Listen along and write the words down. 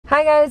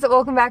Hi guys,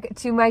 welcome back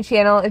to my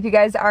channel. If you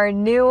guys are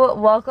new,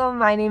 welcome.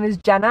 My name is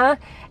Jenna,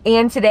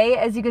 and today,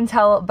 as you can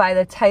tell by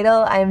the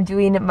title, I am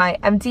doing my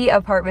empty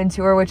apartment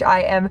tour, which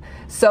I am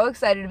so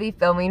excited to be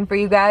filming for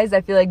you guys. I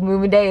feel like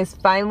moving day is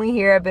finally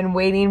here. I've been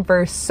waiting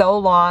for so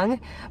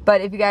long, but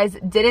if you guys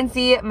didn't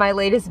see my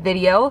latest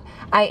video,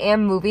 I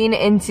am moving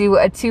into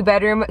a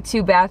 2-bedroom,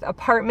 2-bath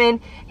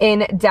apartment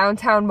in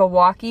downtown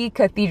Milwaukee,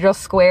 Cathedral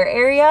Square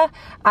area.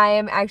 I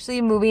am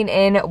actually moving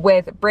in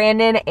with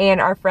Brandon and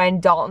our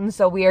friend Dalton,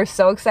 so we are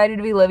so excited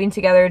to be living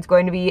together. It's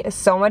going to be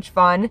so much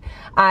fun.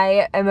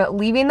 I am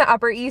leaving the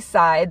Upper East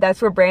Side.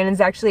 That's where Brandon's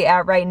actually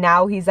at right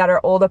now. He's at our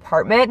old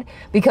apartment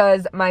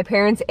because my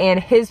parents and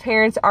his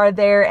parents are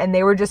there and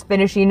they were just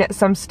finishing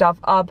some stuff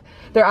up.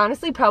 They're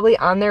honestly probably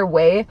on their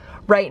way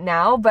right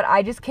now, but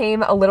I just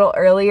came a little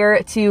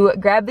earlier to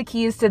grab the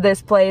keys to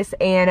this place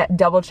and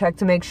double check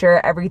to make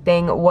sure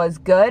everything was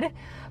good.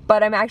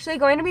 But I'm actually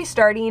going to be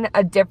starting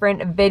a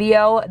different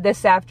video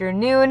this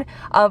afternoon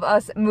of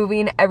us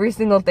moving every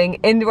single thing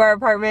into our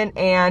apartment,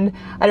 and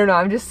I don't know,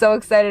 I'm just so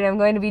excited. I'm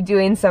going to be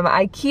doing some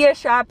IKEA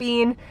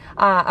shopping,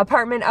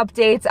 apartment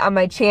updates on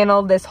my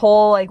channel this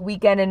whole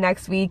weekend and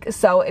next week.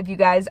 So if you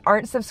guys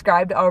aren't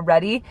subscribed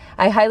already,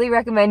 I highly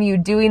recommend you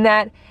doing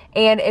that.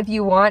 And if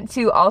you want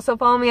to also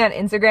follow me on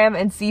Instagram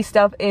and see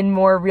stuff in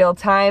more real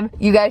time,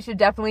 you guys should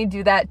definitely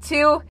do that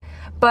too.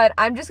 But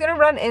I'm just gonna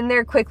run in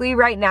there quickly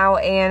right now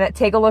and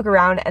take a look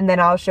around, and then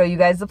I'll show you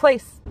guys the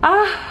place.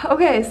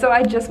 Okay, so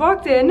I just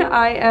walked in.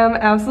 I am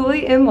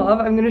absolutely in love.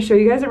 I'm gonna show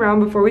you guys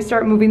around before we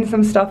start moving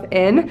some stuff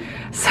in.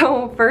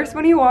 So first,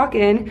 when you walk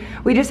in,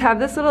 we just have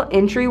this little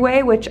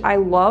entryway, which I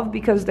love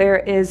because there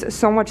is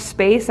so much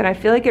space and I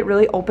feel like it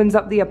really opens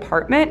up the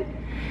apartment.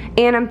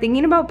 And I'm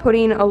thinking about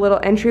putting a little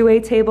entryway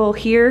table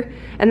here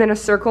and then a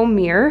circle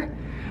mirror.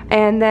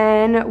 And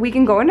then we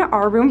can go into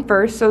our room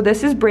first. So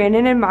this is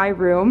Brandon and my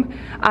room.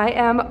 I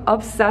am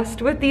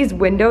obsessed with these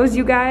windows,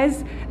 you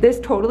guys. This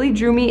totally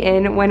drew me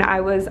in when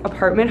I was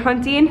apartment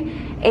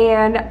hunting.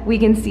 And we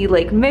can see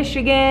Lake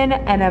Michigan,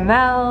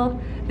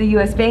 NML, the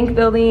US Bank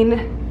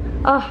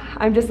building. Oh,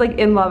 I'm just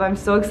in love. I'm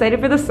so excited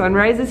for the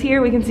sunrises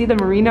here. We can see the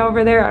marina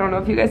over there. I don't know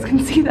if you guys can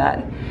see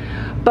that.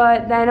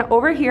 But then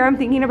over here, I'm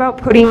thinking about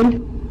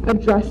putting a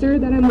dresser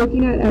that I'm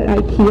looking at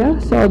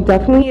IKEA, so I'll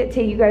definitely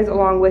take you guys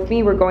along with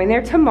me. We're going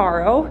there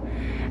tomorrow.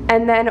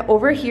 And then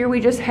over here we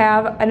just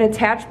have an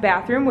attached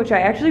bathroom, which I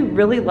actually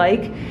really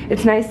like.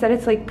 It's nice that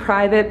it's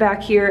private back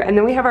here. And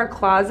then we have our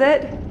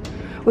closet,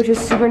 which is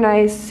super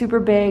nice, super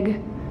big.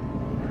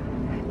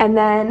 And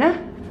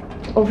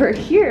then over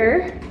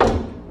here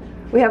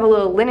we have a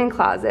little linen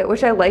closet,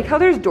 which I like how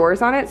there's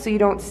doors on it so you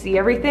don't see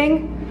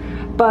everything.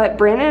 But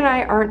Brandon and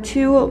I aren't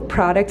too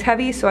product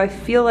heavy, so I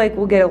feel like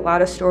we'll get a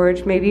lot of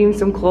storage, maybe even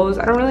some clothes.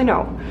 I don't really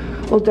know.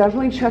 We'll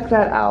definitely check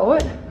that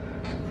out.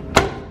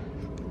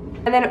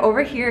 And then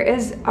over here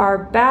is our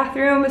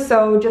bathroom.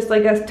 So just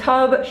a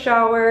tub,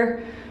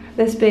 shower,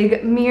 this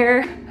big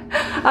mirror.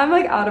 I'm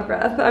out of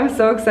breath. I'm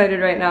so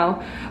excited right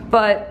now.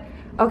 But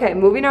okay,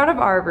 moving out of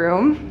our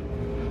room.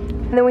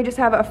 And then we just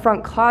have a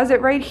front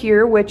closet right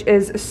here, which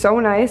is so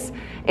nice.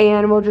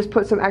 And we'll just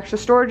put some extra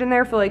storage in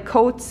there for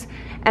coats.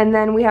 And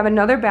then we have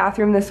another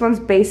bathroom. This one's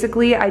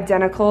basically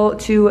identical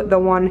to the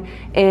one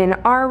in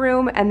our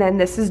room. And then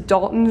this is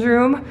Dalton's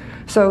room.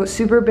 So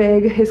super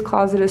big. His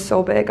closet is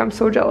so big. I'm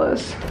so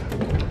jealous.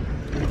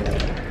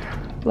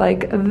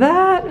 Like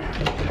that.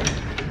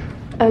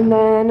 And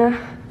then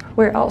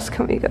where else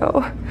can we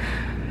go?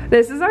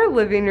 This is our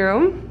living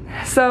room.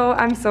 So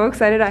I'm so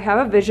excited. I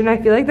have a vision. I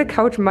feel like the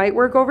couch might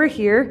work over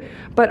here,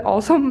 but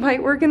also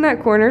might work in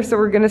that corner. So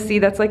we're gonna see.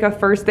 That's a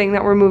first thing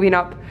that we're moving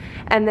up.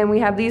 And then we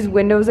have these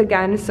windows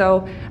again.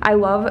 So I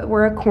love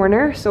we're a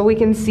corner, so we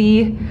can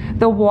see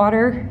the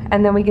water,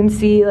 and then we can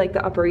see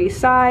the Upper East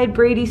Side,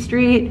 Brady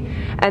Street,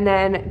 and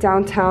then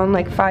downtown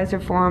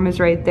Pfizer Forum is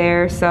right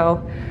there.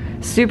 So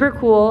super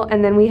cool.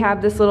 And then we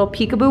have this little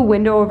peekaboo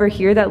window over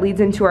here that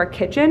leads into our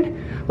kitchen,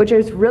 which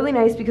is really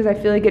nice because I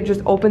feel like it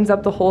just opens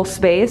up the whole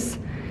space.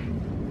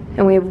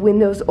 And we have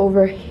windows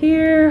over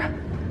here.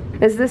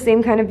 This is the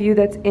same kind of view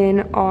that's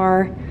in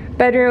our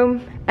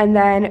bedroom. And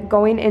then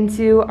going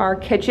into our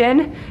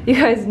kitchen, you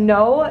guys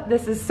know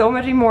this is so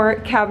much more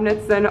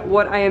cabinets than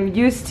what I am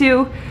used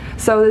to.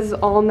 So this is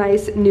all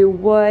nice new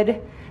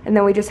wood. And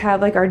then we just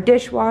have our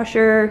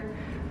dishwasher,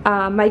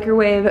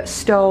 microwave,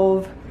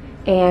 stove,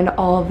 and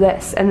all of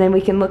this. And then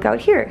we can look out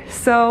here.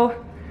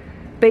 So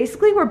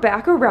basically we're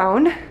back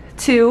around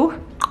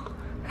to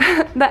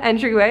the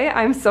entryway.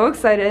 I'm so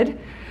excited.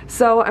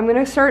 So I'm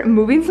gonna start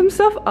moving some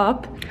stuff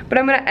up, but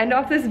I'm gonna end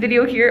off this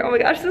video here. Oh my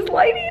gosh, this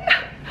lighting.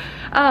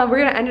 We're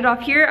gonna end it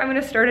off here. I'm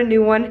gonna start a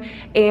new one,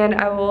 and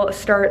I will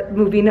start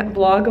moving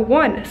vlog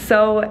 1.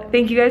 So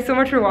thank you guys so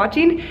much for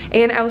watching,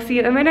 and I will see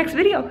you in my next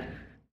video.